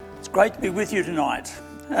Great to be with you tonight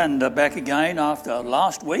and back again after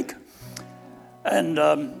last week. And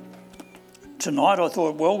tonight I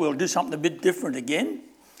thought, well, we'll do something a bit different again.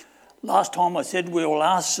 Last time I said we'll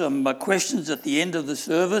ask some questions at the end of the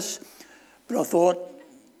service, but I thought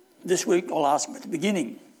this week I'll ask them at the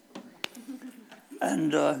beginning.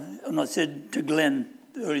 And I said to Glenn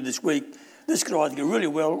earlier this week, this could either go really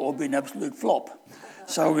well or be an absolute flop.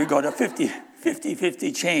 So we've got a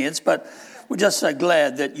 50-50 chance, but we're just so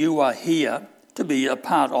glad that you are here to be a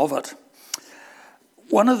part of it.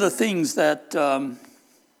 One of the things that I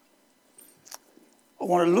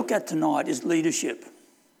want to look at tonight is leadership.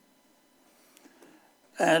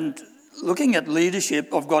 And looking at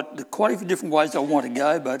leadership, I've got quite a few different ways I want to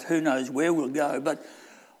go, but who knows where we'll go. But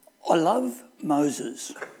I love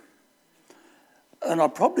Moses. And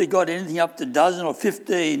I've probably got anything up to 12 or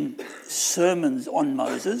 15 sermons on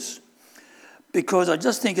Moses because I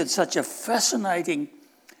just think it's such a fascinating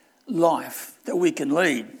life that we can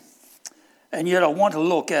lead. And yet I want to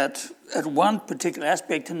look at one particular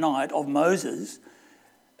aspect tonight of Moses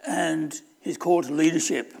and his call to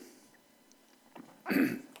leadership.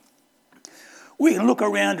 We can look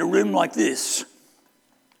around a room like this,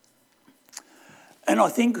 and I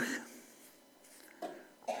think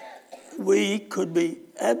we could be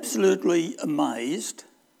absolutely amazed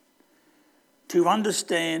to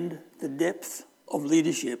understand the depth of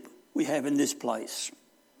leadership we have in this place.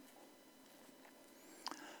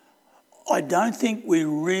 I don't think we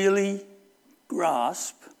really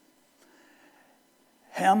grasp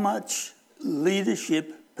how much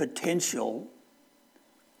leadership potential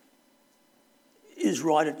is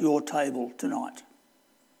right at your table tonight.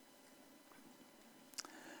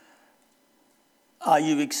 Are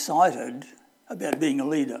you excited about being a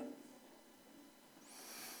leader?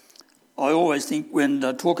 I always think when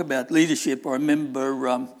I talk about leadership, I remember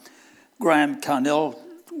Graham Carnell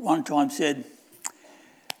one time said,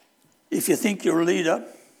 if you think you're a leader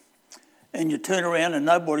and you turn around and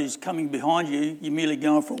nobody's coming behind you, you're merely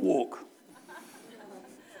going for a walk.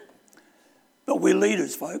 But we're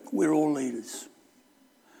leaders, folk. We're all leaders.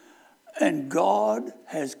 And God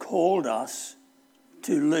has called us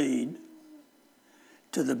to lead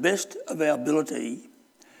to the best of our ability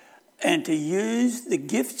and to use the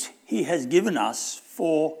gifts he has given us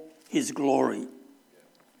for his glory.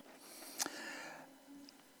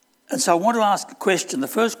 And so I want to ask a question. The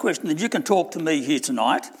first question, that you can talk to me here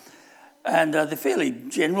tonight, and they're fairly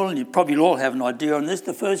general, and you probably all have an idea on this.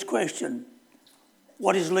 The first question,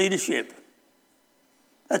 what is leadership?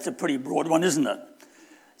 That's a pretty broad one, isn't it?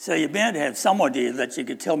 So you're bound to have some idea that you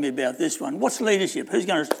could tell me about this one. What's leadership? Who's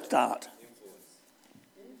going to start?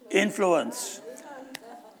 Influence.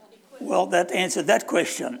 Well, that answered that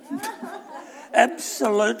question.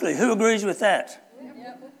 Absolutely. Who agrees with that?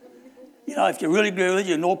 You know, if you really agree with it,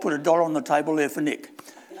 you can all put $1 on the table there for Nick.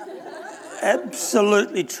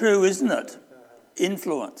 Absolutely true, isn't it?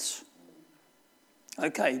 Influence.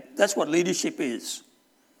 Okay, that's what leadership is.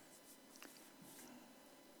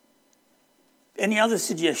 Any other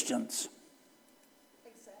suggestions?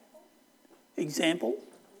 Example?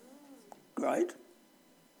 Great.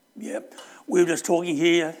 Yep. We were just talking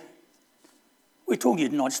here. We're talking here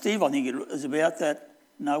tonight. Steve, I think it was about that.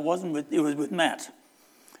 No, it wasn't. It was with Matt.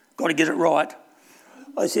 Got to get it right.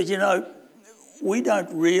 I said, you know, we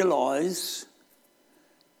don't realise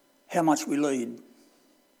how much we lead.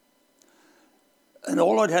 And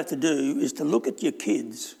all I'd have to do is to look at your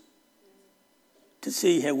kids to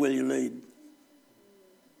see how well you lead.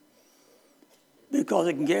 Because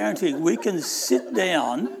I can guarantee we can sit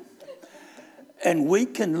down and we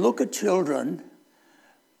can look at children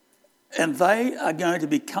and they are going to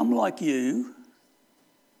become like you,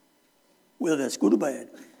 whether that's good or bad.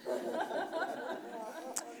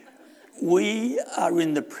 We are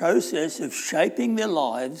in the process of shaping their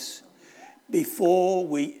lives before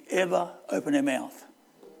we ever open our mouth.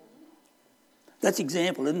 That's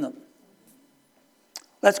example, isn't it?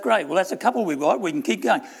 That's great. Well, that's a couple we've got. We can keep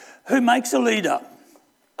going. Who makes a leader?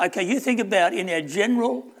 Okay, you think about in our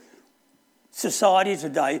general society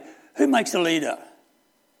today, who makes a leader?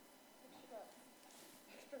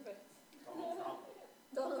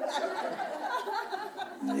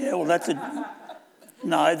 Yeah, well, that's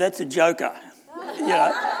a joker.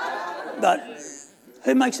 Yeah, but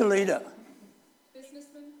who makes a leader?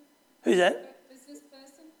 Businessman. Who's that? Business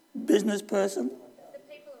person. Business person. The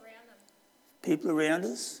people around them. People around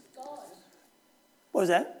us. God. What was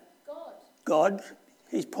that? God. God.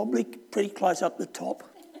 He's probably pretty close up the top.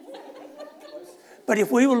 But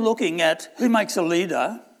if we were looking at who makes a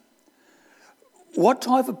leader, what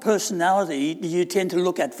type of personality do you tend to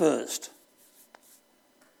look at first?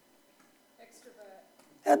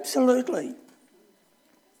 Extrovert. Absolutely.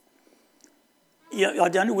 Yeah, I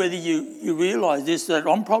don't know whether you realise this, that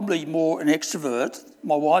I'm probably more an extrovert.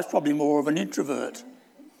 My wife's probably more of an introvert.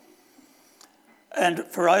 And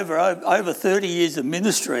for over 30 years of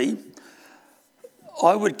ministry,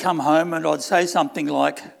 I would come home and I'd say something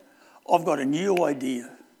like, I've got a new idea.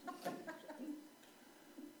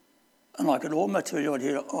 And I could almost tell you, I'd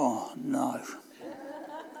hear, oh, no.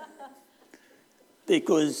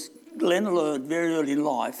 Because Glenn learned very early in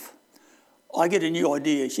life, I get a new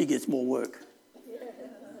idea, she gets more work.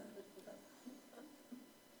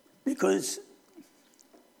 Because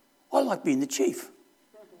I like being the chief.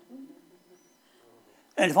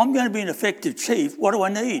 And if I'm going to be an effective chief, what do I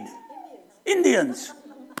need? Indians.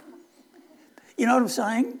 You know what I'm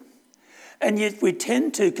saying? And yet we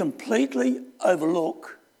tend to completely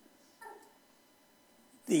overlook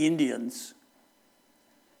the Indians.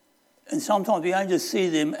 And sometimes we only just see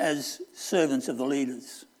them as servants of the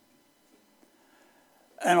leaders.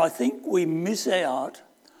 And I think we miss out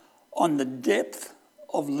on the depth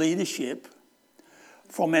of leadership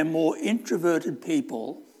from our more introverted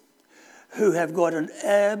people who have got an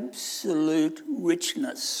absolute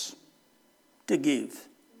richness to give.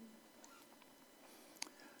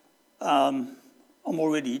 I'm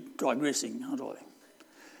already digressing, aren't I?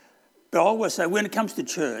 But I always say, when it comes to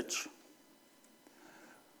church,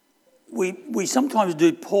 we sometimes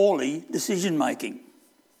do poorly decision making.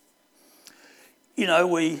 You know,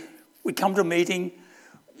 we come to a meeting,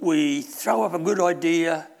 we throw up a good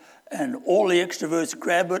idea, and all the extroverts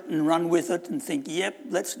grab it and run with it and think, yep,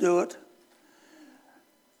 let's do it.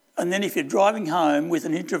 And then if you're driving home with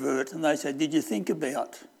an introvert and they say, did you think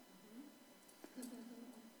about?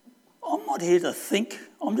 I'm not here to think,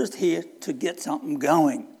 I'm just here to get something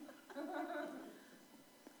going.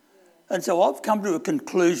 And so I've come to a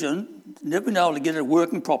conclusion, never been able to get it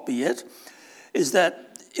working properly yet, is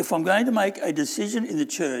that if I'm going to make a decision in the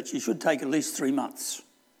church, it should take at least 3 months.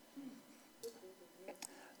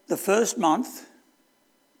 The first month,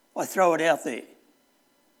 I throw it out there.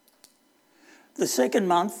 The second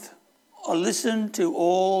month, I listen to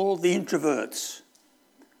all the introverts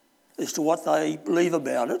as to what they believe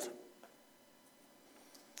about it.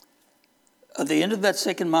 At the end of that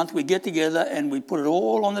second month, we get together and we put it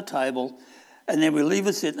all on the table, and then we leave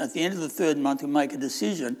it sit, and at the end of the third month, we make a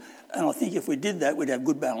decision. And I think if we did that, we'd have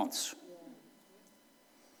good balance.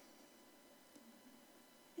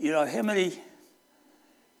 You know, how many...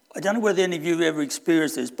 I don't know whether any of you have ever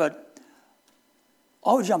experienced this, but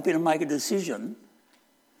I would jump in and make a decision,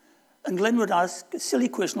 and Glenn would ask a silly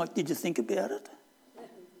question like, did you think about it?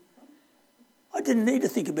 I didn't need to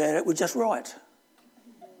think about it, it was just right.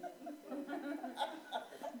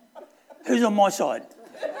 Who's on my side?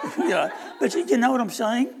 You know, but you know what I'm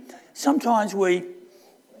saying? Sometimes we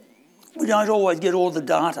don't always get all the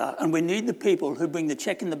data, and we need the people who bring the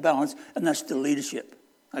check and the balance, and that's the leadership,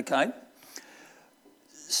 okay?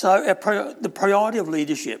 So the priority of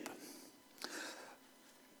leadership.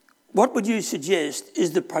 What would you suggest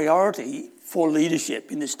is the priority for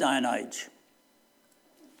leadership in this day and age?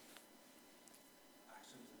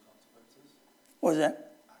 Actions and consequences. What is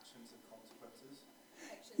that? Actions and consequences.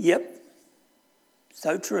 Yep.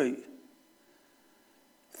 So true.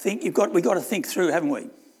 We've got to think through, haven't we?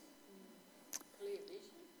 Clear vision.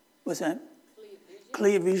 What's that? Clear vision.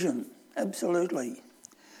 Clear vision. Absolutely.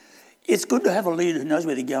 It's good to have a leader who knows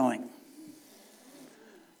where they're going.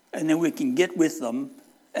 And then we can get with them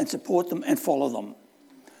and support them and follow them.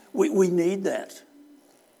 We need that.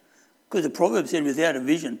 Because the proverb said, without a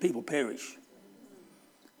vision, people perish.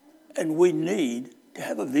 And we need to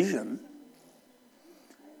have a vision.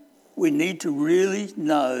 We need to really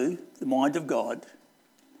know the mind of God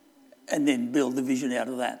and then build the vision out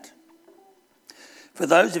of that. For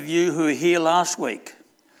those of you who were here last week,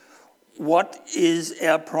 what is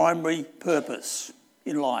our primary purpose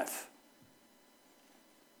in life?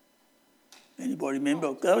 Anybody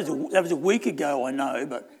remember? That was a week ago, I know,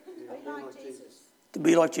 but to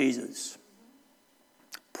be like Jesus.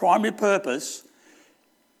 Primary purpose,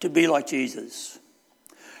 to be like Jesus.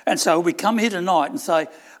 And so we come here tonight and say,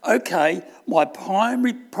 okay, my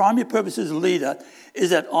primary purpose as a leader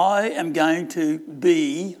is that I am going to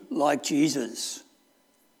be like Jesus.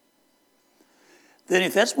 Then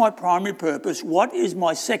if that's my primary purpose, what is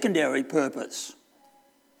my secondary purpose?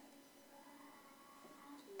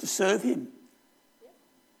 To serve him.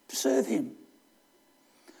 To serve him.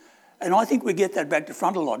 And I think we get that back to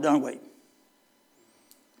front a lot, don't we?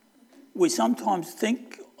 We sometimes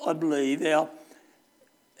think, I believe, our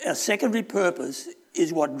secondary purpose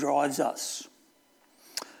is what drives us.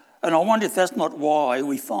 And I wonder if that's not why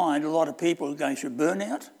we find a lot of people going through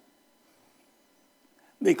burnout,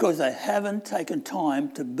 because they haven't taken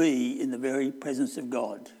time to be in the very presence of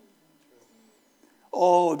God.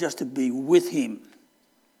 Oh, just to be with him,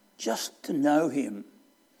 just to know him.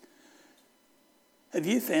 Have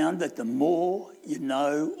you found that the more you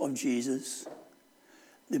know of Jesus,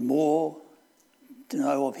 the more to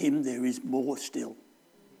know of him there is more still?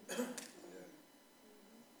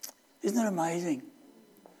 Isn't that amazing?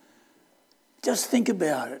 Just think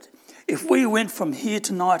about it. If we went from here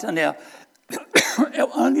tonight and our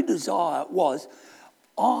only desire was,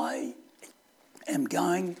 I am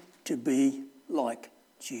going to be like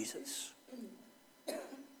Jesus.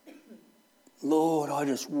 Lord, I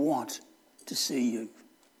just want to see you.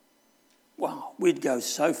 Wow, we'd go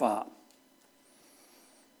so far.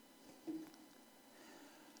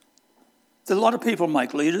 A lot of people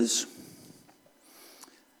make leaders.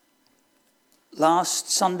 Last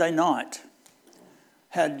Sunday night,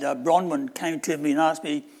 had Bronwyn came to me and asked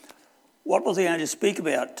me, what was he going to speak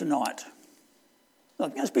about tonight? I'm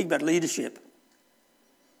going to speak about leadership.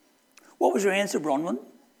 What was your answer, Bronwyn?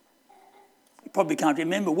 You probably can't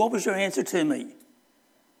remember. What was your answer to me?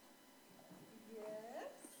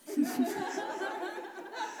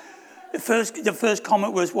 Yes. The first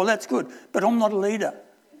comment was, well, that's good, but I'm not a leader.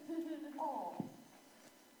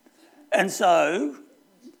 And so,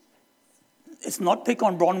 it's not pick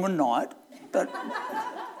on Bronwyn night, but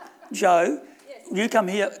Joe, you come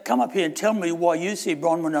up here and tell me why you see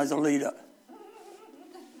Bronwyn as a leader.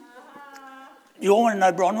 You all want to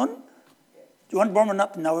know Bronwyn? Do you want Bronwyn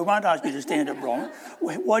up? No, we won't ask you to stand up, Bronwyn.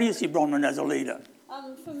 Why do you see Bronwyn as a leader?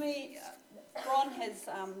 For me, Bron has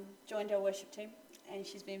joined our worship team, and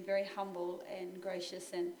she's been very humble and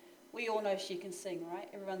gracious, and we all know she can sing, right?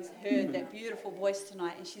 Everyone's heard that beautiful voice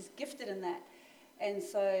tonight, and she's gifted in that. And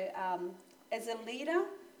so, as a leader,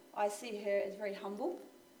 I see her as very humble,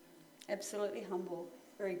 absolutely humble,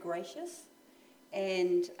 very gracious,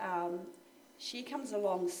 and she comes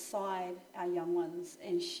alongside our young ones,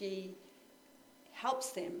 and she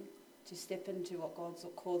helps them to step into what God's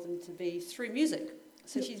called them to be through music.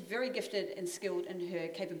 So she's very gifted and skilled in her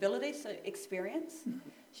capabilities, so experience.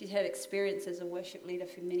 She's had experience as a worship leader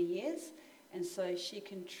for many years, and so she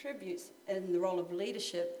contributes in the role of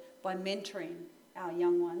leadership by mentoring our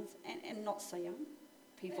young ones and not so young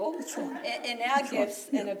people in our gifts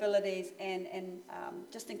and abilities, and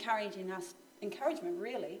just encouragement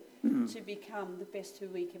really to become the best who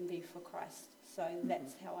we can be for Christ. So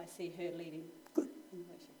that's how I see her leading. Good. In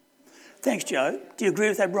worship. Thanks, Joe. Do you agree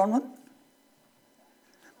with that, Bronwyn?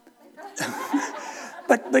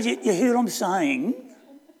 But you hear what I'm saying?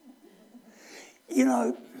 You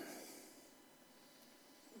know,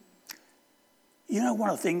 one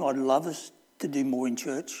of the things I'd love us to do more in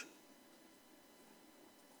church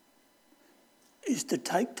is to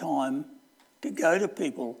take time to go to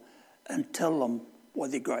people and tell them why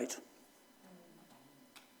they're great.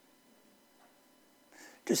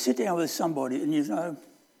 To sit down with somebody and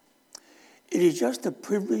it is just a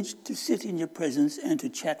privilege to sit in your presence and to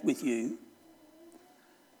chat with you,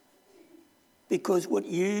 because what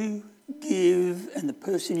you give and the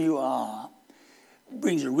person you are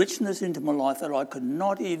brings a richness into my life that I could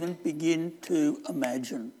not even begin to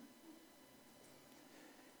imagine.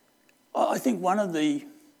 I think one of the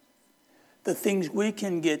things we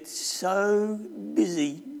can get so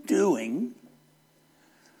busy doing,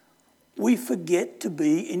 we forget to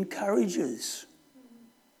be encouragers.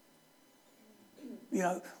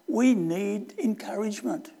 We need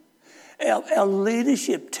encouragement. Our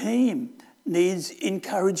leadership team needs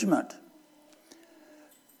encouragement.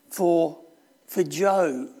 For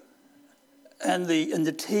Joe and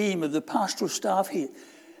the team of the pastoral staff here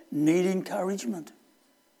need encouragement.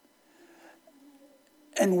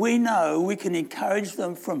 And we know we can encourage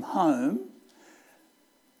them from home,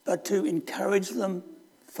 but to encourage them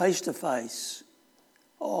face to face,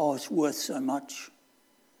 it's worth so much.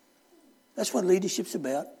 That's what leadership's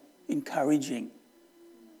about, encouraging.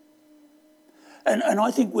 And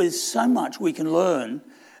I think there's so much we can learn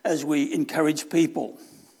as we encourage people.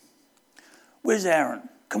 Where's Aaron?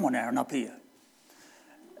 Come on, Aaron, up here.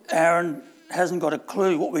 Aaron hasn't got a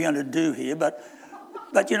clue what we're going to do here, but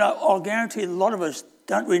I'll guarantee a lot of us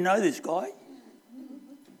don't really know this guy.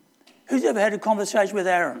 Who's ever had a conversation with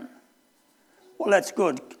Aaron? Well, that's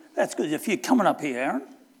good. That's good. If you're coming up here, Aaron,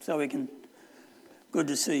 so we can... Good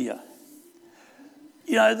to see you.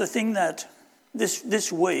 The thing that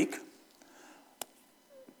this week,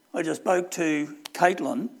 I just spoke to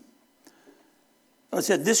Caitlin. I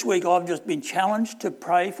said, this week I've just been challenged to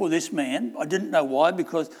pray for this man. I didn't know why,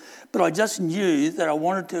 but I just knew that I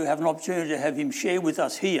wanted to have an opportunity to have him share with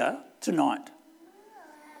us here tonight.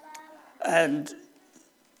 And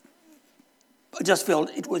I just felt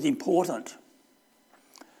it was important.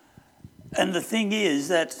 And the thing is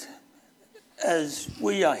that as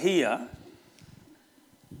we are here,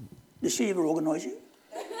 does she ever organise you?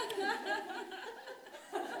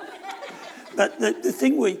 But the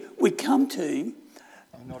thing we come to...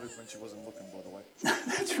 I nodded when she wasn't looking, by the way.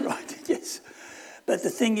 That's right, yes. But the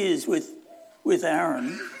thing is with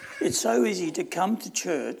Aaron, it's so easy to come to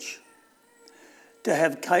church, to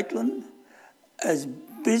have Caitlin as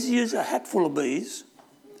busy as a hat full of bees,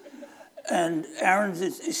 and Aaron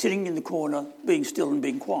is sitting in the corner being still and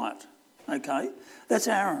being quiet, okay? That's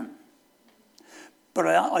Aaron. But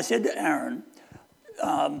I said to Aaron,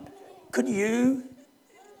 could you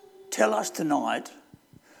tell us tonight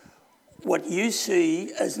what you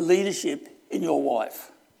see as leadership in your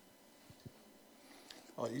wife?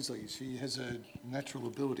 Oh, easily. She has a natural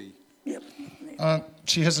ability. Yep.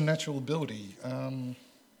 She has a natural ability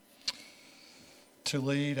to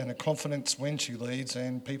lead, and a confidence when she leads,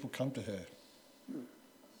 and people come to her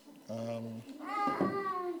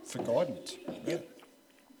for guidance. Yep.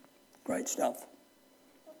 Great stuff.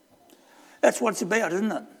 That's what it's about,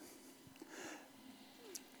 isn't it?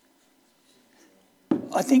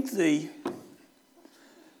 I think the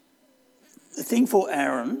thing for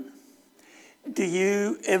Aaron, do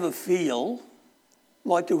you ever feel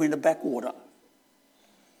like you're in a backwater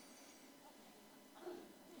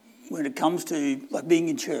when it comes to like being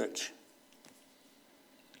in church?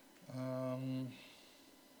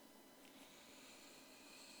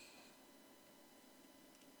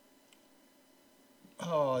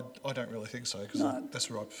 I don't really think so, because No. that's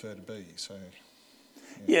where I prefer to be. So,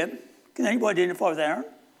 Yeah. Can anybody identify with Aaron?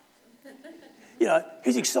 You know,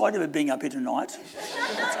 he's excited about being up here tonight.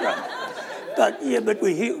 That's great. But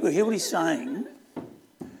we hear what he's saying.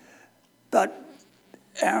 But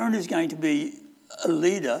Aaron is going to be a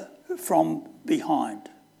leader from behind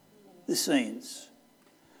the scenes.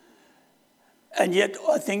 And yet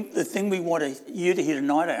I think the thing we want you to hear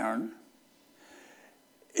tonight, Aaron,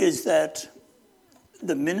 is that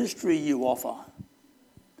the ministry you offer,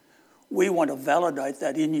 we want to validate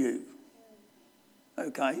that in you,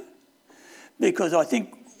 okay? Because I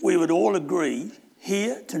think we would all agree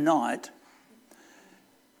here tonight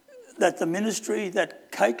that the ministry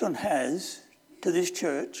that Caitlin has to this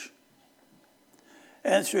church,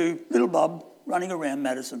 and through little Bub running around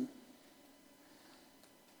Madison,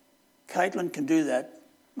 Caitlin can do that,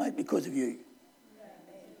 mate, because of you.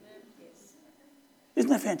 Isn't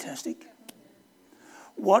that fantastic?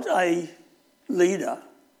 What a leader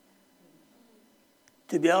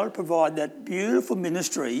to be able to provide that beautiful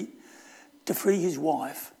ministry to free his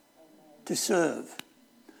wife to serve.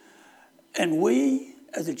 And we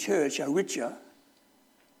as a church are richer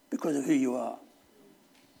because of who you are.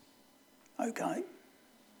 Okay?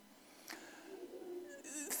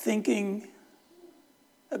 Thinking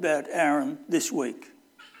about Aaron this week,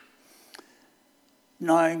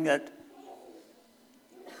 knowing that,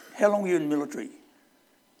 how long were you in the military?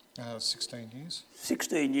 16 years.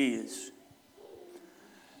 16 years.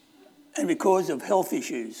 And because of health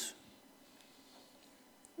issues,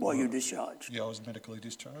 while you were discharged. Yeah, I was medically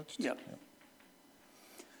discharged. Yep.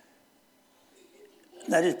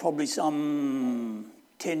 That is probably some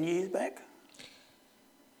 10 years back.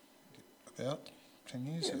 About 10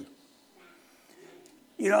 years, yeah.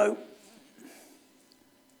 You know,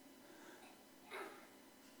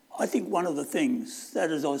 I think one of the things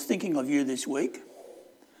that as I was thinking of you this week,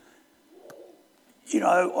 you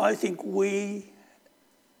know, I think we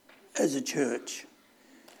as a church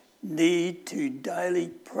need to daily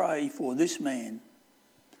pray for this man,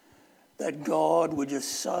 that God would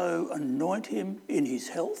just so anoint him in his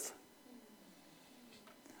health,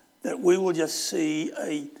 that we will just see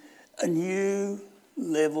a new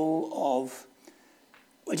level of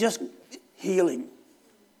just healing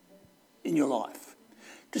in your life,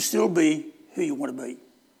 to still be who you want to be.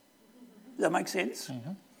 Does that make sense?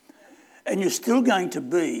 Mm-hmm. And you're still going to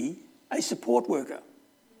be a support worker.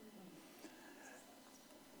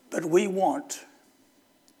 But we want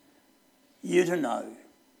you to know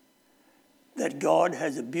that God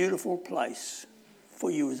has a beautiful place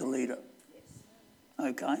for you as a leader.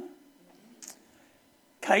 Okay?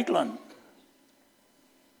 Caitlin,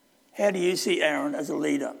 how do you see Aaron as a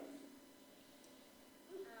leader?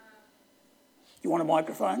 You want a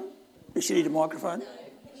microphone? Does she need a microphone?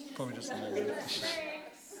 Probably just a little bit.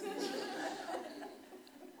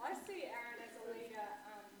 I see Aaron as a leader.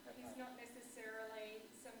 He's not necessarily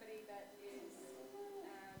somebody that is.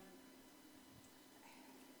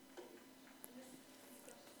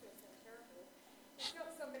 He's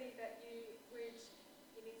not somebody that which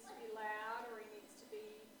he needs to be loud or he needs to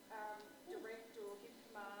be direct or give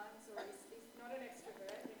commands, or he's not an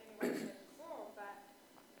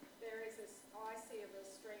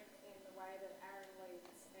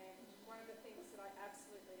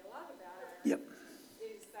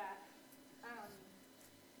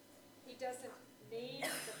doesn't need the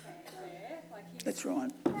fanfare. Like That's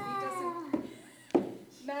right. he doesn't.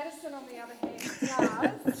 Madison, on the other hand,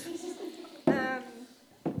 does.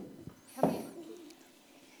 Come here.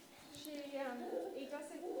 He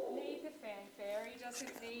doesn't need the fanfare. He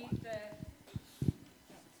doesn't need the.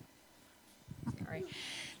 Sorry.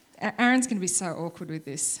 Aaron's going to be so awkward with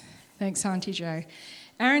this. Thanks, Auntie Jo.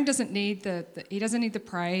 Aaron doesn't need he doesn't need the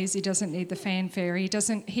praise. He doesn't need the fanfare.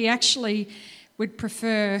 He actually would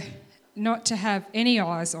prefer not to have any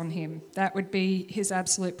eyes on him. That would be his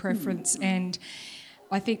absolute preference. And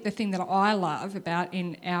I think the thing that I love about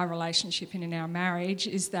in our relationship and in our marriage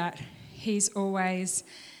is that he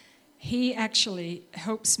actually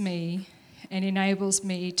helps me and enables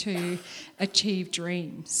me to achieve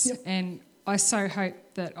dreams. Yep. And I so hope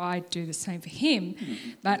that I do the same for him.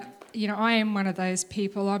 But, I am one of those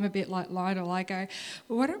people, I'm a bit like Lionel. I go,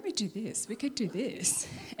 well, why don't we do this? We could do this.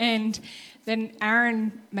 And then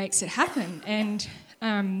Aaron makes it happen. And,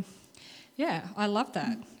 I love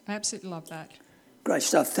that. I absolutely love that. Great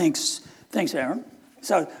stuff. Thanks, Aaron.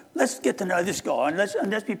 So let's get to know this guy and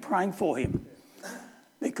let's be praying for him,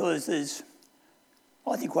 because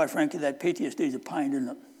I think quite frankly that PTSD is a pain, isn't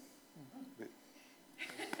it?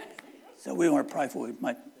 So we want to pray for him,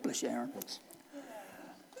 mate. Bless you, Aaron.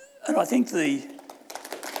 And I think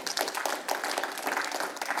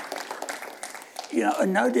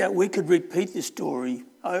and no doubt we could repeat this story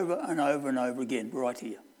over and over and over again right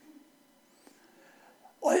here.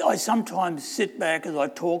 I sometimes sit back as I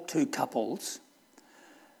talk to couples,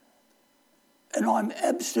 and I'm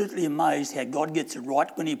absolutely amazed how God gets it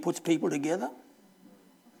right when he puts people together.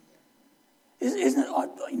 Isn't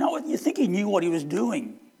it? You think he knew what he was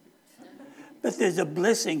doing. But there's a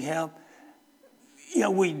blessing how,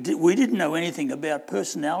 we didn't know anything about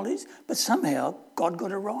personalities, but somehow God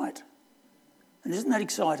got it right. And isn't that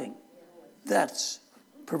exciting? That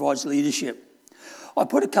provides leadership. I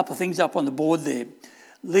put a couple of things up on the board there.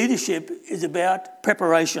 Leadership is about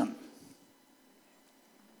preparation.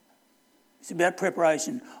 It's about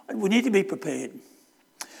preparation. We need to be prepared.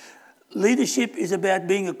 Leadership is about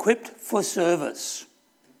being equipped for service.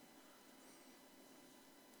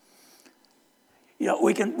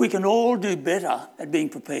 We can all do better at being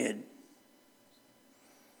prepared.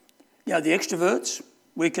 The extroverts,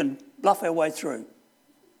 we can bluff our way through.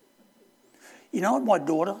 My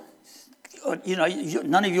daughter,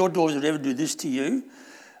 none of your daughters would ever do this to you,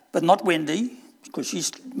 but not Wendy, because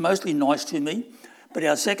she's mostly nice to me. But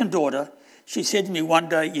our second daughter, she said to me one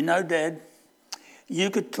day, Dad, you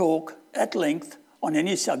could talk at length on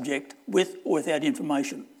any subject with or without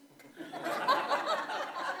information.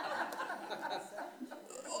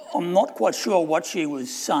 I'm not quite sure what she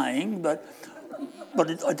was saying, but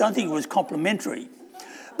I don't think it was complimentary.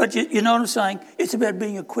 But you know what I'm saying? It's about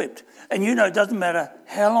being equipped. And it doesn't matter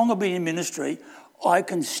how long I've been in ministry, I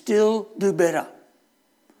can still do better.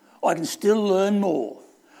 I can still learn more.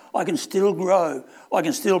 I can still grow. I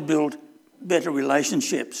can still build better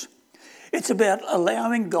relationships. It's about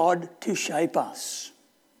allowing God to shape us.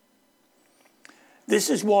 This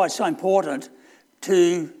is why it's so important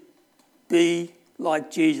to be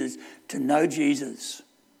like Jesus, to know Jesus.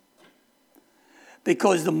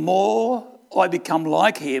 Because the more I become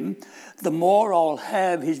like him, the more I'll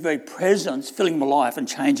have his very presence filling my life and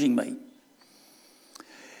changing me.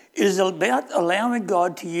 It is about allowing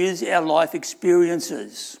God to use our life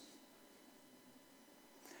experiences.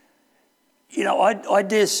 I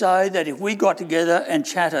dare say that if we got together and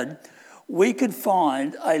chatted, we could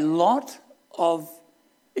find a lot of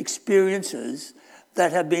experiences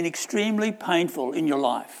that have been extremely painful in your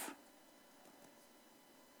life.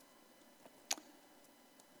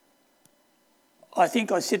 I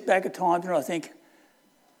think I sit back at times and I think,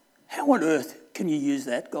 how on earth can you use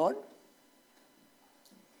that, God?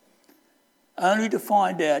 Only to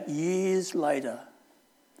find out years later,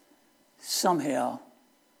 somehow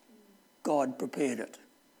God prepared it.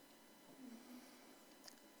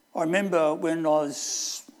 I remember when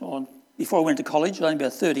before I went to college, I was only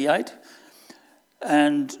about 38,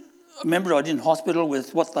 and I remember I was in hospital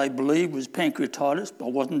with what they believed was pancreatitis. I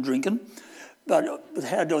wasn't drinking, but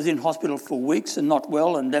I was in hospital for weeks and not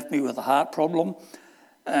well, and left me with a heart problem,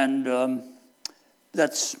 and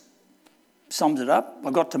that sums it up.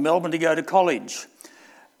 I got to Melbourne to go to college,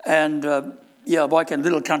 and like a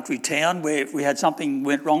little country town where if we had something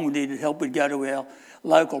went wrong, we needed help, we'd go to our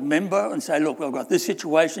local member and say, look, I've got this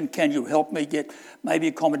situation, can you help me get maybe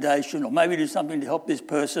accommodation or maybe do something to help this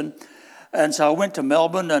person? And so I went to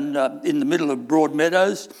Melbourne, and in the middle of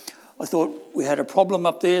Broadmeadows, I thought we had a problem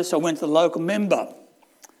up there, so I went to the local member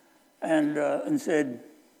and said,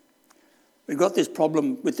 we've got this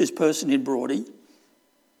problem with this person in Broadie.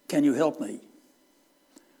 can you help me?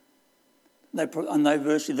 The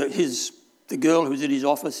girl who was in his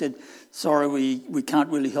office said, sorry, we can't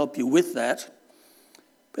really help you with that.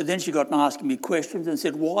 But then she got asking me questions and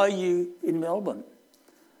said, why are you in Melbourne?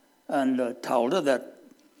 And I told her that,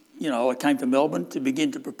 I came to Melbourne to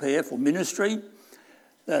begin to prepare for ministry,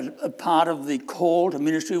 that a part of the call to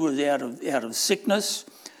ministry was out of sickness.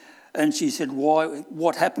 And she said,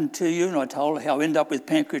 what happened to you? And I told her how I ended up with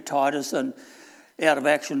pancreatitis and out of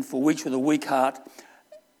action for weeks with a weak heart.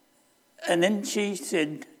 And then she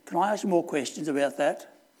said, can I ask you more questions about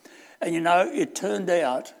that? And it turned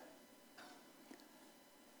out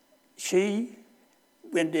she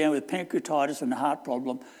went down with pancreatitis and a heart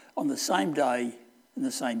problem on the same day in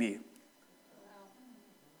the same year.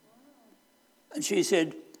 And she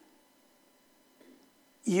said,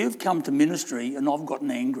 you've come to ministry and I've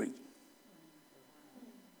gotten angry.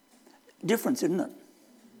 Difference, isn't it?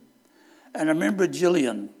 And I remember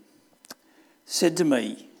Gillian said to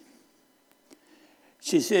me,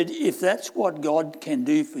 she said, if that's what God can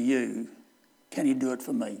do for you, can he do it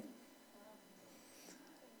for me?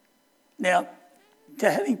 Now,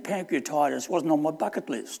 having pancreatitis wasn't on my bucket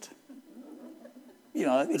list.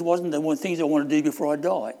 It wasn't the one things I want to do before I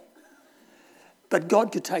die. But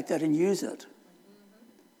God could take that and use it.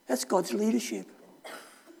 That's God's leadership.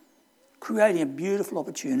 Creating a beautiful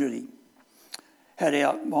opportunity. Had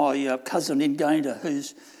my cousin in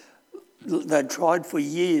Gayndah, they'd tried for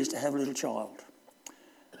years to have a little child.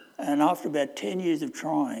 And after about 10 years of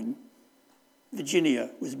trying,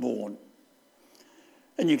 Virginia was born.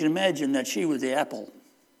 And you can imagine that she was the apple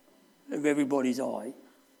of everybody's eye.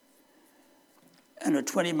 And at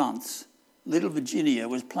 20 months, little Virginia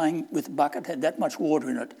was playing with a bucket, had that much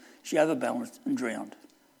water in it. She overbalanced and drowned.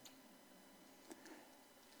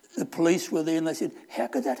 The police were there and they said, how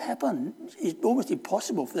could that happen? It's almost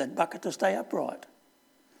impossible for that bucket to stay upright.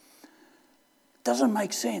 Doesn't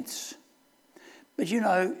make sense. But in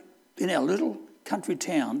our little country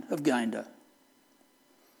town of Gayndah,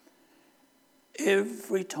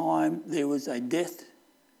 every time there was a death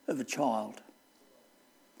of a child,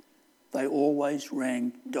 they always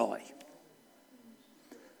rang Di.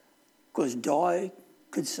 Because Di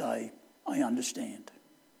could say, I understand.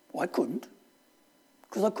 I couldn't,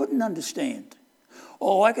 because I couldn't understand.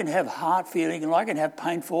 Oh, I can have heart feeling and I can have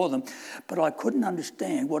pain for them, but I couldn't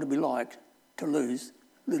understand what it'd be like to lose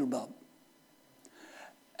little Bub.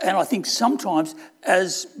 And I think sometimes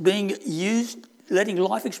as being used, letting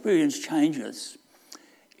life experience change us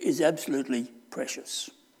is absolutely precious.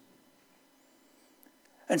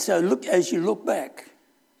 And so as you look back,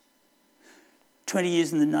 20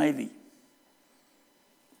 years in the Navy,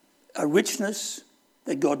 a richness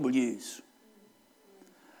that God will use.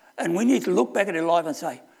 And we need to look back at our life and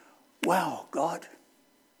say, wow, God,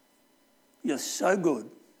 you're so good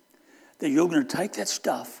that you're going to take that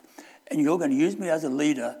stuff and you're going to use me as a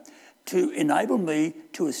leader to enable me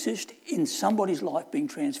to assist in somebody's life being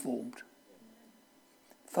transformed.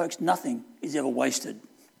 Folks, nothing is ever wasted.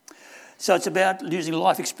 So it's about using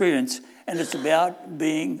life experience and it's about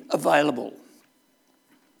being available.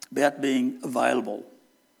 About being available.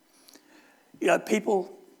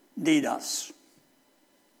 People need us.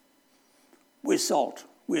 We're salt,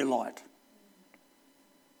 we're light.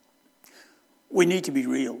 We need to be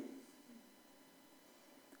real.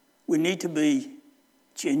 We need to be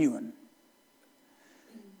genuine.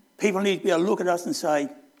 People need to be able to look at us and say,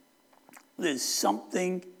 there's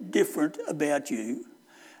something different about you,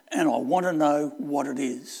 and I want to know what it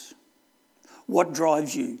is. What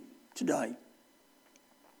drives you today?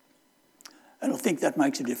 And I think that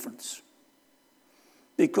makes a difference.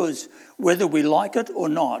 Because whether we like it or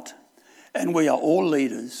not, and we are all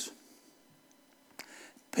leaders,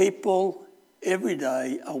 people every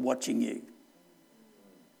day are watching you.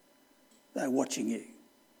 They're watching you.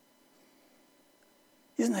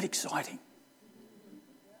 Isn't that exciting?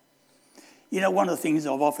 One of the things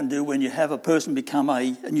I've often do when you have a person become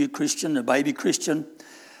a new Christian, a baby Christian,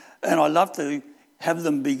 and I love to have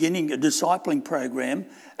them beginning a discipling program,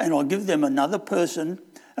 and I'll give them another person,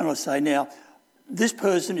 and I'll say, now, this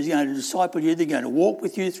person is going to disciple you. They're going to walk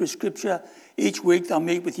with you through Scripture. Each week they'll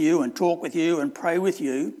meet with you and talk with you and pray with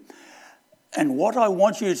you. And what I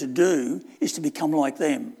want you to do is to become like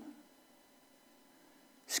them.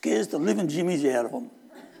 Scares the living jimmies out of them.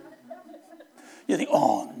 You think,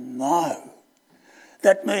 oh, no.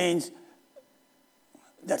 That means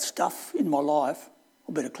that stuff in my life,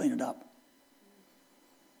 I better clean it up.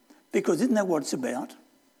 Because isn't that what it's about?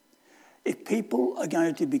 If people are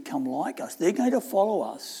going to become like us, they're going to follow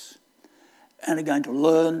us and are going to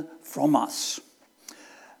learn from us.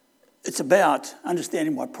 It's about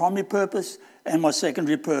understanding my primary purpose and my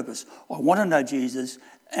secondary purpose. I want to know Jesus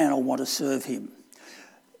and I want to serve him.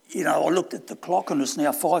 You know, I looked at the clock and it's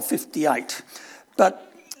now 5:58.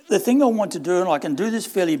 But the thing I want to do, and I can do this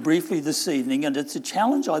fairly briefly this evening, and it's a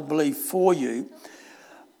challenge, I believe, for you.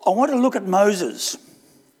 I want to look at Moses.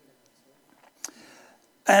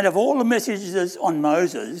 And of all the messages on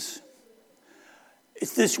Moses,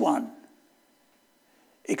 it's this one.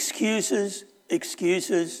 Excuses,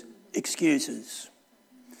 excuses, excuses.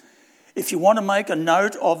 If you want to make a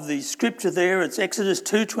note of the scripture there, it's Exodus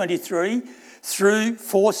 2:23 through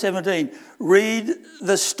 4:17. Read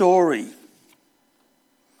the story.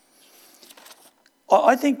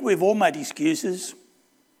 I think we've all made excuses.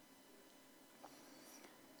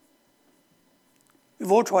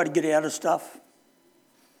 We've all tried to get out of stuff.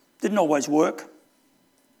 Didn't always work.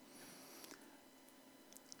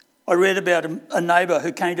 I read about a neighbour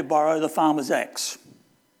who came to borrow the farmer's axe.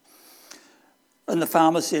 And the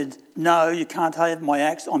farmer said, "No, you can't have my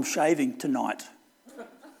axe, I'm shaving tonight."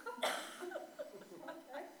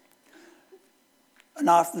 And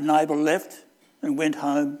after the neighbour left and went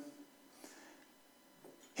home,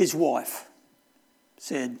 his wife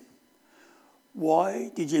said,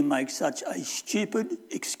 "Why did you make such a stupid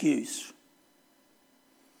excuse?"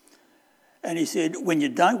 And he said, "When you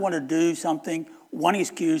don't want to do something, one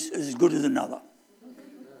excuse is as good as another."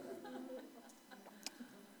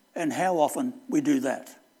 And how often we do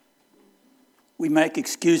that. We make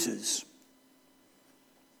excuses.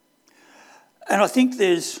 And I think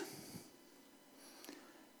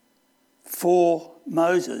for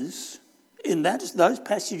Moses, in those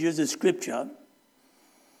passages of Scripture,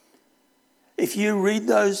 if you read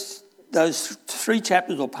those 3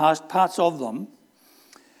 chapters or parts of them,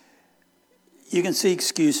 you can see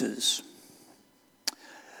excuses.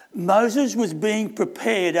 Moses was being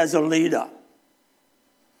prepared as a leader.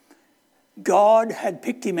 God had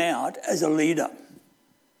picked him out as a leader.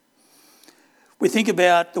 We think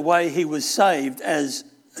about the way he was saved as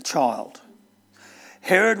a child.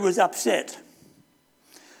 Herod was upset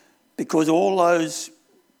because all those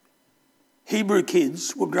Hebrew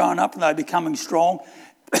kids were growing up and they were becoming strong.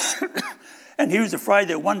 And he was afraid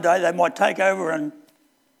that one day they might take over and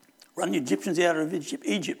run the Egyptians out of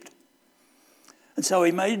Egypt. And so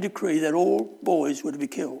he made a decree that all boys were to be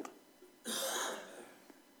killed.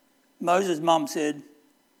 Moses' mum said,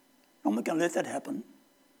 "I'm not going to let that happen."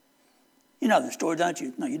 You know the story, don't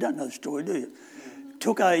you? No, you don't know the story, do you?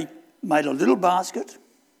 Made a little basket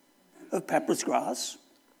of papyrus grass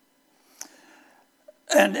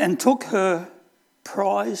and took her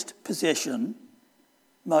prized possession,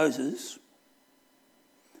 Moses,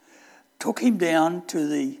 took him down to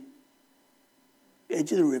the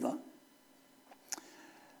edge of the river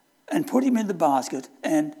and put him in the basket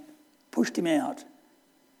and pushed him out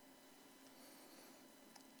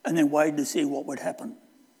and then waited to see what would happen.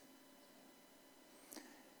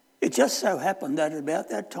 It just so happened that at about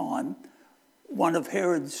that time, one of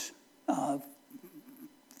Herod's, I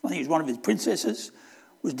think it was one of his princesses,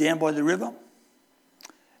 was down by the river,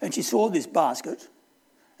 and she saw this basket,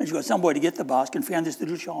 and she got somebody to get the basket and found this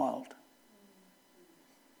little child.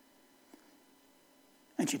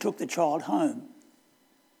 And she took the child home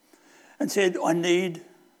and said, "I need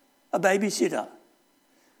a babysitter."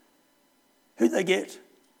 Who'd they get?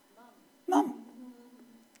 Mum.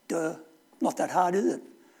 Duh. Not that hard, is it?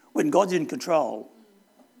 When God's in control,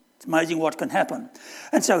 it's amazing what can happen.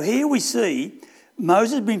 And so here we see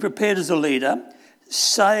Moses being prepared as a leader,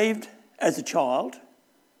 saved as a child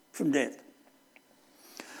from death.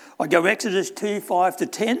 I go Exodus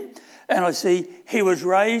 2:5-10, and I see he was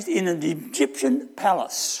raised in an Egyptian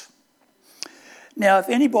palace. Now, if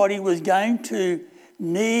anybody was going to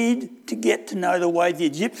need to get to know the way the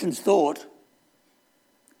Egyptians thought,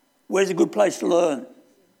 where's a good place to learn?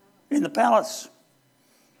 In the palace.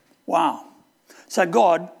 Wow. So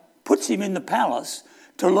God puts him in the palace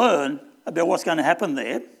to learn about what's going to happen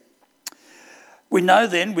there. We know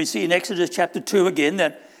then, we see in Exodus chapter 2 again,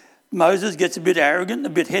 that Moses gets a bit arrogant, a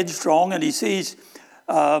bit headstrong, and he sees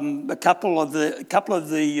a couple of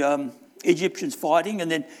the Egyptians fighting, and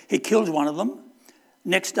then he kills one of them.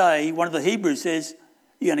 Next day, one of the Hebrews says,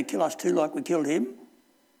 "You're going to kill us too like we killed him?"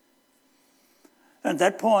 And at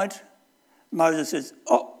that point, Moses says,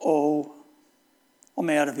 "Uh-oh, I'm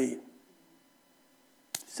out of here."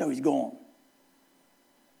 So he's gone.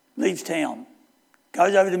 Leaves town.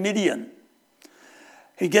 Goes over to Midian.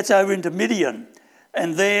 He gets over into Midian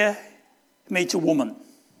and there meets a woman.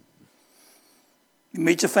 He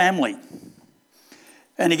meets a family.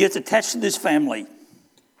 And he gets attached to this family.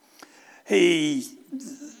 He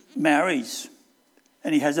marries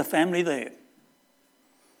and he has a family there.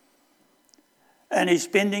 and he's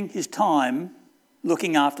spending his time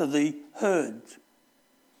looking after the herds.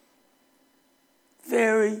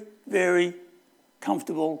 Very, very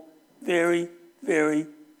comfortable, very, very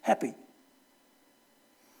happy.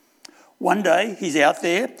 One day he's out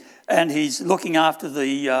there and he's looking after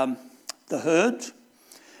the herds,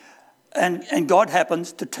 and God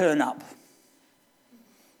happens to turn up.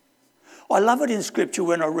 I love it in Scripture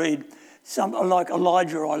when I read some like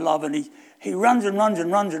Elijah. I love, and he runs and runs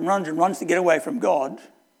and runs and runs and runs to get away from God.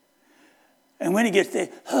 And when he gets there,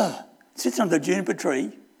 sits under the juniper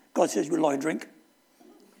tree. God says, "Would you like a drink?"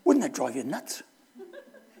 Wouldn't that drive you nuts?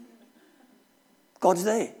 God's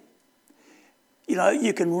there. You know,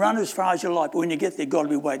 you can run as far as you like, but when you get there, God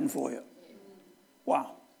will be waiting for you.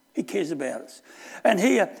 Wow, he cares about us. And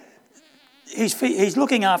here, he's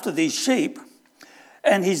looking after these sheep,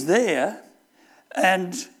 and he's there,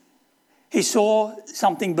 and he saw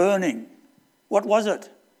something burning. What was it?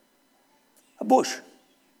 A bush.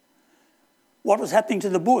 What was happening to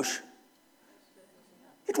the bush?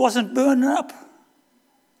 It wasn't burning up.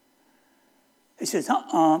 He says,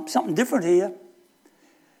 something different here.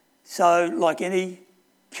 So, like any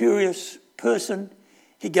curious person,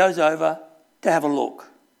 he goes over to have a look.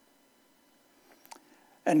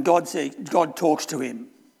 And God talks to him.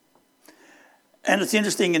 And it's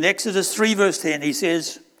interesting, in Exodus 3 verse 10,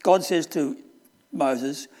 God says to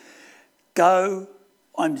Moses, "Go,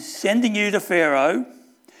 I'm sending you to Pharaoh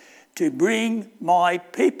to bring my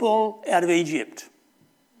people out of Egypt."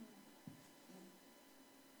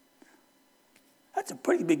 That's a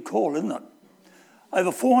pretty big call, isn't it?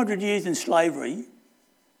 Over 400 years in slavery.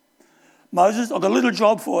 Moses, I've got a little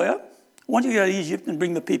job for you. I want you to go to Egypt and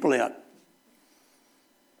bring the people out.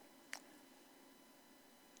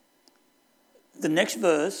 The next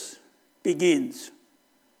verse begins,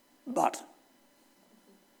 but.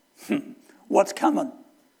 What's coming?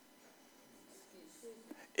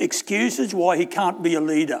 Excuses why he can't be a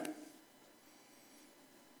leader.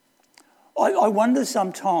 I wonder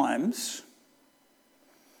sometimes,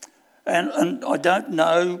 and I don't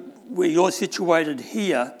know where you're situated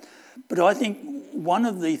here, but I think one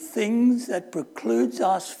of the things that precludes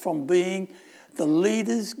us from being the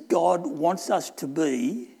leaders God wants us to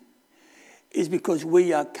be is because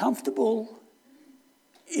we are comfortable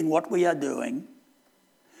in what we are doing,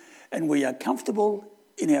 and we are comfortable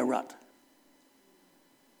in our rut.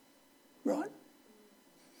 Right?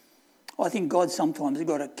 I think God sometimes has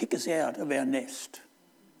got to kick us out of our nest.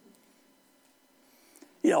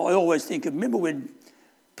 You know, I always think of, remember when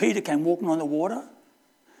Peter came walking on the water?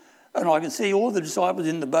 And I can see all the disciples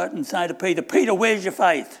in the boat and saying to Peter, "Peter, where's your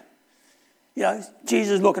faith? You know,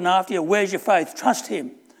 Jesus is looking after you. Where's your faith? Trust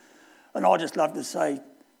him." And I just love to say,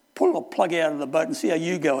 pull a plug out of the boat and see how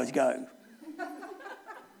you guys go.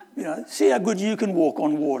 You know, see how good you can walk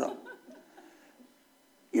on water.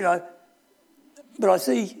 You know, but I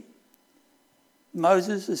see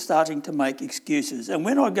Moses is starting to make excuses. And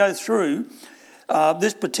when I go through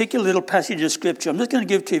this particular little passage of Scripture, I'm just going to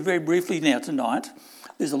give to you very briefly now tonight.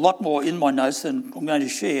 There's a lot more in my notes than I'm going to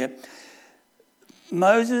share.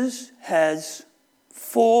 Moses has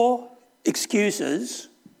 4 excuses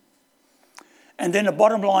and then a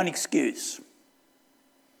bottom line excuse.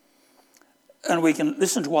 And we can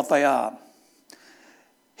listen to what they are.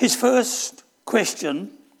 His first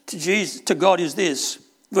question to God is this,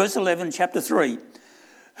 verse 11, chapter 3.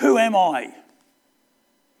 Who am I?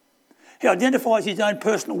 He identifies his own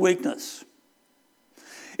personal weakness.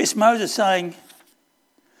 It's Moses saying,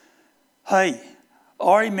 "Hey,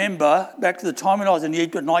 I remember back to the time when I was in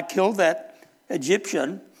Egypt and I killed that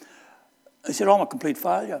Egyptian." He said, "I'm a complete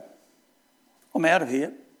failure. I'm out of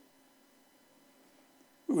here."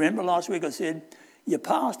 Remember last week I said, your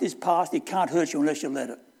past is past, it can't hurt you unless you let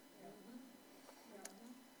it.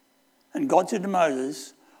 And God said to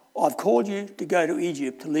Moses, "I've called you to go to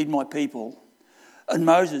Egypt to lead my people." And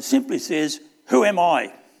Moses simply says, "Who am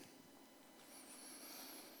I?"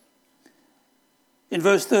 In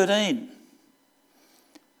verse 13,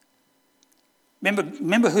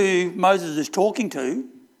 remember who Moses is talking to?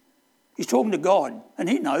 He's talking to God, and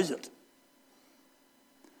he knows it.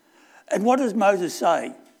 And what does Moses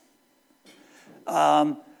say?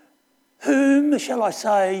 Whom shall I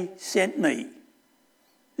say sent me?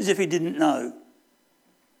 As if he didn't know.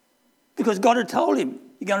 Because God had told him,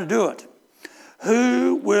 you're going to do it.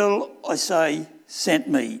 Who will I say sent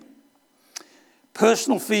me?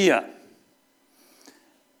 Personal fear.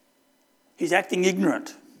 He's acting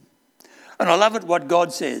ignorant. And I love it what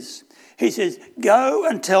God says. He says, "Go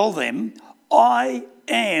and tell them, I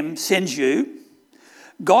am sends you.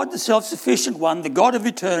 God, the self-sufficient one, the God of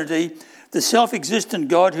eternity, the self-existent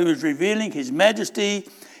God who is revealing his majesty,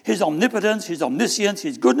 his omnipotence, his omniscience,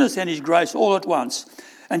 his goodness and his grace all at once.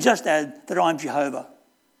 And just add that I'm Jehovah.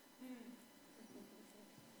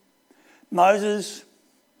 Moses,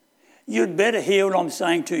 you'd better hear what I'm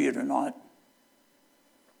saying to you tonight.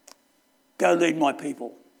 Go lead my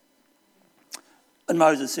people. And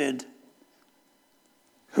Moses said,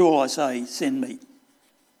 who will I say, send me?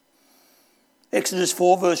 Exodus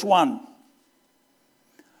 4 verse 1.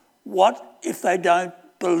 What if they don't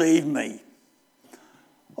believe me?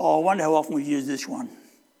 Oh, I wonder how often we've used this one.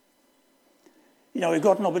 You know, we've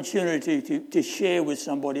got an opportunity to share with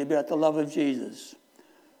somebody about the love of Jesus.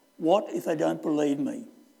 What if they don't believe me?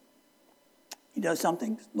 You know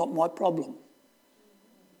something? It's not my problem.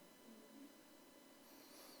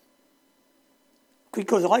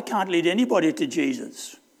 Because I can't lead anybody to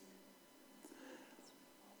Jesus.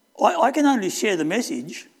 I can only share the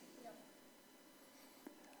message.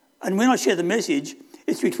 And when I share the message,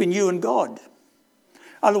 it's between you and God.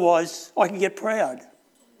 Otherwise, I can get proud.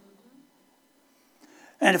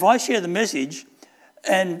 And if I share the message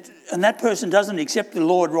and that person doesn't accept the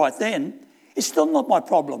Lord right then, it's still not my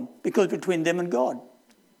problem because it's between them and God.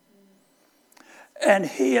 And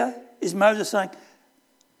here is Moses saying,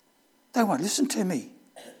 they won't listen to me.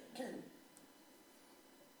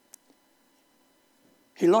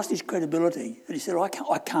 He lost his credibility and he said,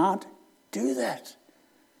 I can't do that.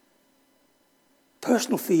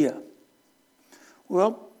 Personal fear.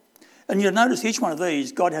 Well, and you'll notice each one of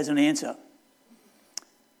these, God has an answer.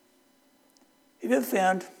 Have you ever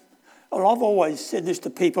found, well, I've always said this to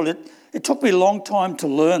people, it took me a long time to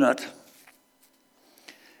learn it.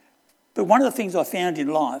 But one of the things I found in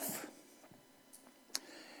life,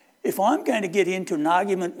 if I'm going to get into an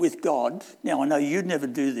argument with God, now I know you'd never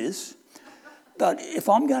do this, but if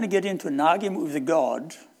I'm going to get into an argument with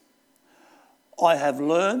God, I have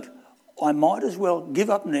learned I might as well give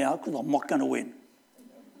up now because I'm not going to win.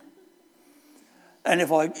 And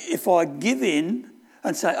if I give in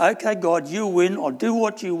and say, okay, God, you win, I'll do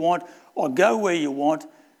what you want, I'll go where you want,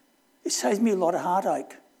 it saves me a lot of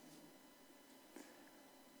heartache.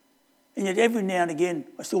 And yet every now and again,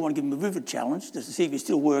 I still want to give him a vivid challenge just to see if he's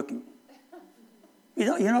still working. You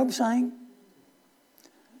know what I'm saying?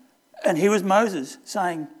 And here was Moses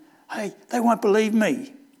saying, hey, they won't believe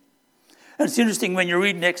me. And it's interesting when you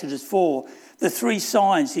read in Exodus 4, the 3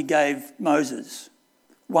 signs he gave Moses.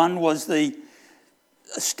 One was the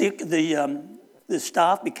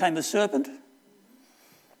staff became a serpent.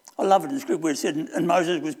 I love it in the script where it said, and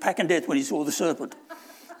Moses was packing death when he saw the serpent.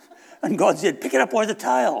 And God said, pick it up by the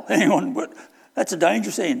tail. Hang on, but that's a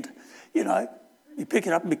dangerous end. You know, he picked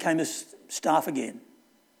it up and became a staff again.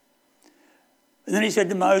 And then he said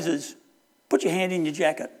to Moses, put your hand in your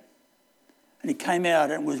jacket. And he came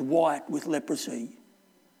out and it was white with leprosy.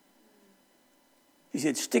 He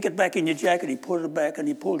said, stick it back in your jacket. He put it back and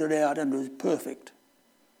he pulled it out and it was perfect.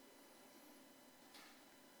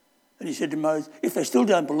 And he said to Moses, if they still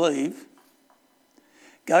don't believe,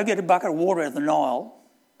 go get a bucket of water out of the Nile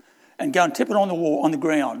and go and tip it on the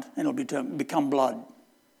ground and it'll become blood.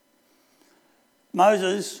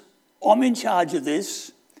 Moses, I'm in charge of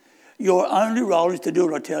this. Your only role is to do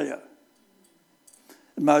what I tell you.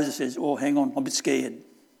 And Moses says, oh, hang on, I'm a bit scared.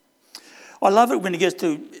 I love it when he gets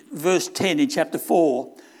to verse 10 in chapter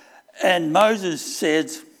 4, and Moses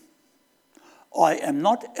says, I am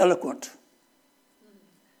not eloquent.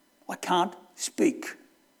 I can't speak.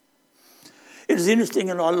 It is interesting,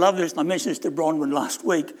 and I love this, and I mentioned this to Bronwyn last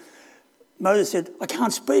week. Moses said, I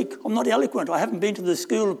can't speak. I'm not eloquent. I haven't been to the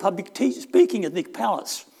School of Public Speaking at Nick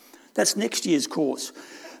Palace. That's next year's course.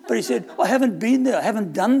 But he said, I haven't been there. I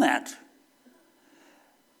haven't done that.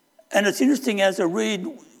 And it's interesting, as I read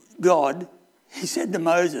God, he said to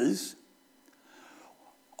Moses,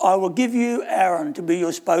 I will give you Aaron to be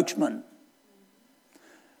your spokesman.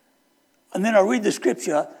 And then I read the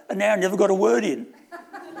scripture and Aaron never got a word in.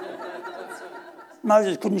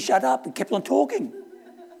 Moses couldn't shut up and kept on talking.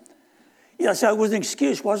 You know, so it was an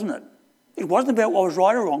excuse, wasn't it? It wasn't about what was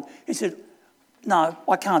right or wrong. He said, no,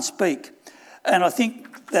 I can't speak. And I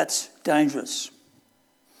think that's dangerous.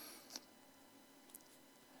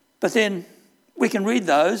 But then we can read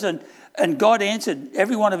those and God answered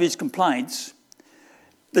every one of his complaints.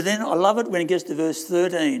 But then I love it when it gets to verse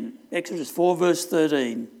 13, Exodus 4 verse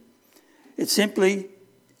 13. It simply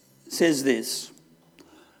says this,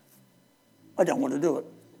 I don't want to do it.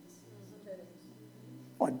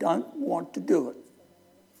 I don't want to do it.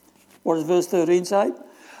 What does verse 13 say?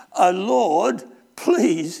 Oh Lord,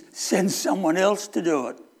 please send someone else to do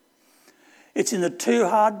it. It's in the too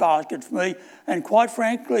hard basket for me. And quite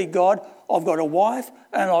frankly, God, I've got a wife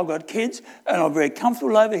and I've got kids and I'm very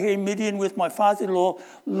comfortable over here in Midian with my father-in-law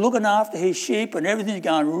looking after his sheep and everything's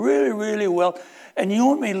going really, really well. And you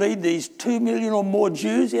want me to lead these 2 million or more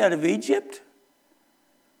Jews out of Egypt?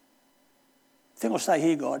 I think I'll stay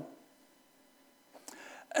here, God.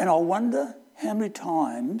 And I wonder how many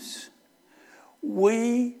times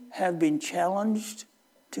we have been challenged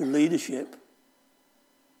to leadership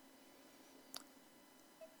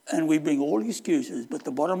and we bring all excuses, but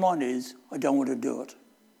the bottom line is, I don't want to do it.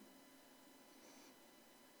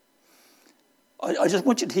 I just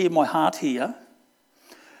want you to hear my heart here.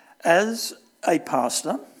 As a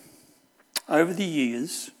pastor, over the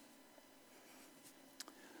years,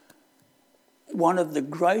 one of the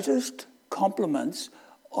greatest compliments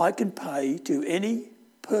I can pay to any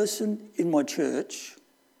person in my church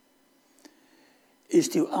is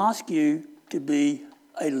to ask you to be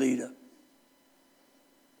a leader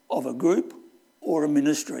of a group or a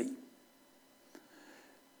ministry.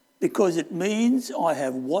 Because it means I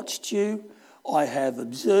have watched you, I have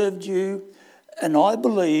observed you, and I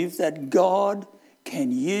believe that God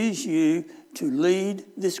can use you to lead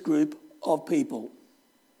this group of people.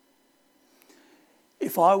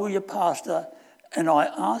 If I were your pastor and I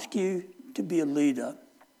ask you to be a leader,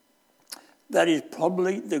 that is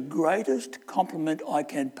probably the greatest compliment I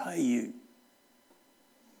can pay you.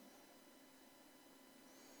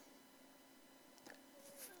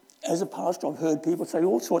 As a pastor, I've heard people say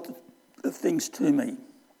all sorts of things to me.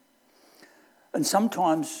 And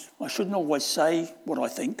sometimes I shouldn't always say what I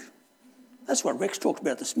think. That's what Rex talked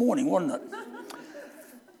about this morning, wasn't it?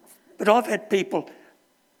 But I've had people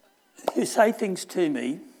who say things to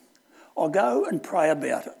me, I'll go and pray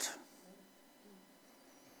about it.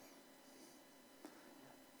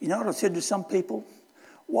 You know what I've said to some people?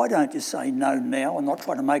 Why don't you say no now and not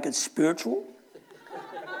try to make it spiritual?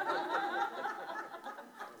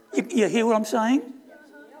 You hear what I'm saying?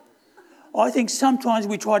 I think sometimes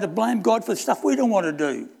we try to blame God for stuff we don't want to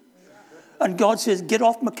do. And God says, get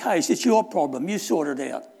off my case, it's your problem, you sort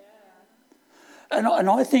it out. And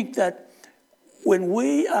I think that when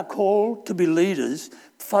we are called to be leaders,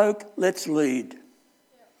 folk, let's lead.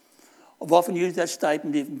 I've often used that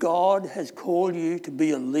statement, if God has called you to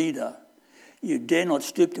be a leader, you dare not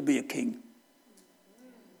stoop to be a king.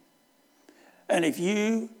 And if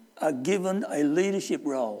you are given a leadership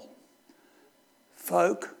role,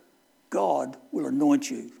 folk, God will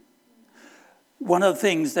anoint you. One of the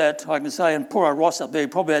things that I can say, and poor old Ross up there, he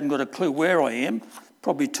probably hadn't got a clue where I am,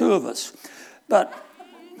 probably two of us, but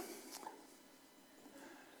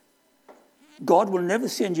God will never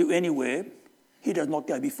send you anywhere He does not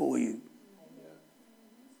go before you.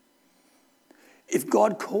 If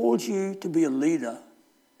God calls you to be a leader,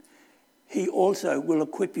 He also will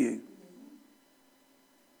equip you.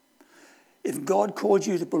 If God calls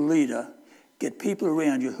you to be a leader, get people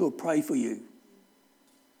around you who will pray for you.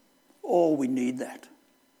 Oh, we need that.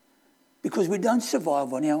 Because we don't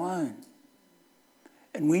survive on our own.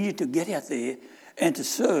 And we need to get out there and to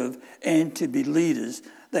serve and to be leaders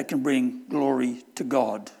that can bring glory to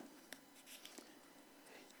God.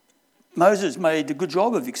 Moses made a good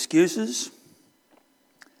job of excuses,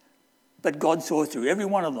 but God saw through every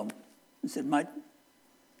one of them and said, mate,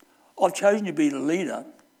 I've chosen you to be the leader.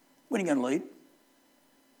 When are you going to lead?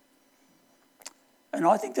 And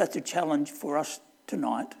I think that's a challenge for us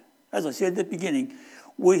tonight. As I said at the beginning,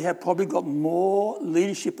 we have probably got more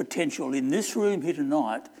leadership potential in this room here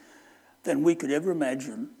tonight than we could ever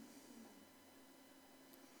imagine.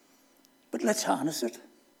 But let's harness it.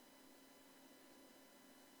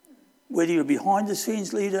 Whether you're a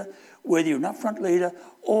behind-the-scenes leader, whether you're an upfront leader,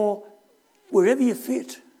 or wherever you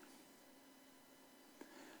fit,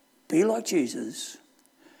 be like Jesus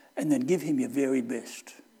and then give Him your very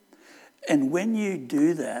best. And when you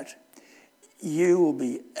do that, you will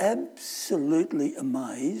be absolutely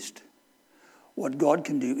amazed what God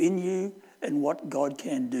can do in you and what God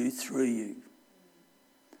can do through you.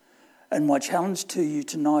 And my challenge to you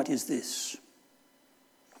tonight is this.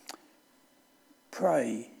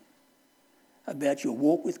 Pray about your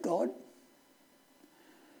walk with God.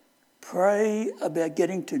 Pray about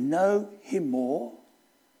getting to know Him more.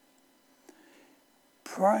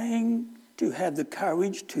 Praying to have the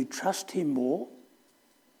courage to trust Him more.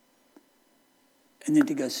 And then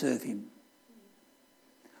to go serve Him.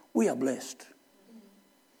 We are blessed.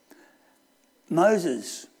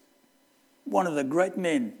 Moses, one of the great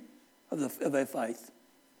men of our faith,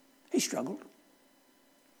 he struggled.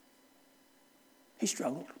 He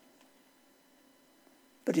struggled.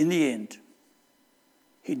 But in the end,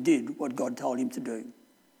 he did what God told him to do.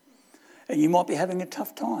 And you might be having a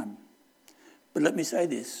tough time. But let me say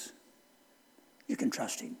this. You can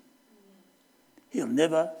trust Him. He'll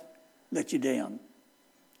never let you down.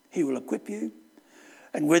 He will equip you.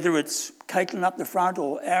 And whether it's Caitlin up the front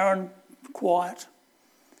or Aaron quiet,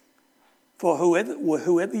 for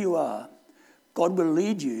whoever you are, God will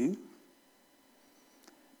lead you.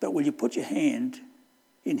 But will you put your hand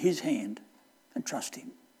in his hand and trust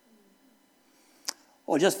him?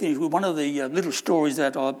 I'll just finish with one of the little stories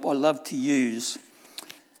that I love to use.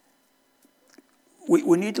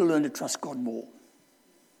 We need to learn to trust God more.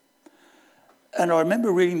 And I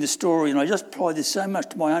remember reading the story, and I just applied this so much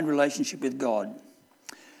to my own relationship with God.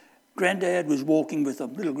 Granddad was walking with a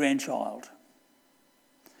little grandchild.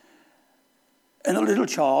 And the little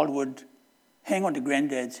child would hang on to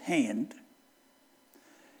Granddad's hand.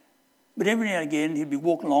 But every now and again, he'd be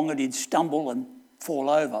walking along and he'd stumble and fall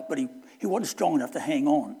over. But he wasn't strong enough to hang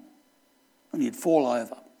on. And he'd fall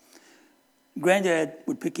over. Granddad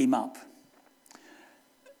would pick him up.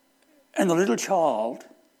 And the little child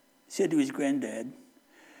said to his granddad,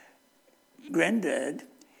 "Granddad,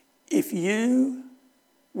 if you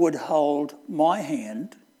would hold my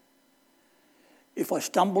hand, if I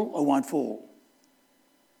stumble, I won't fall."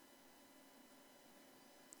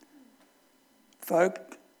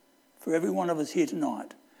 Folk, for every one of us here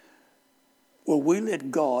tonight, will we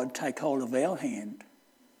let God take hold of our hand?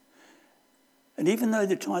 And even though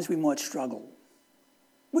there are times we might struggle,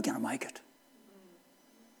 we're going to make it.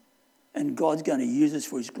 And God's going to use us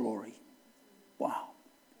for his glory. Wow.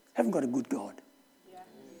 Haven't got a good God.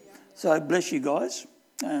 So bless you guys.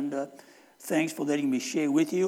 And thanks for letting me share with you.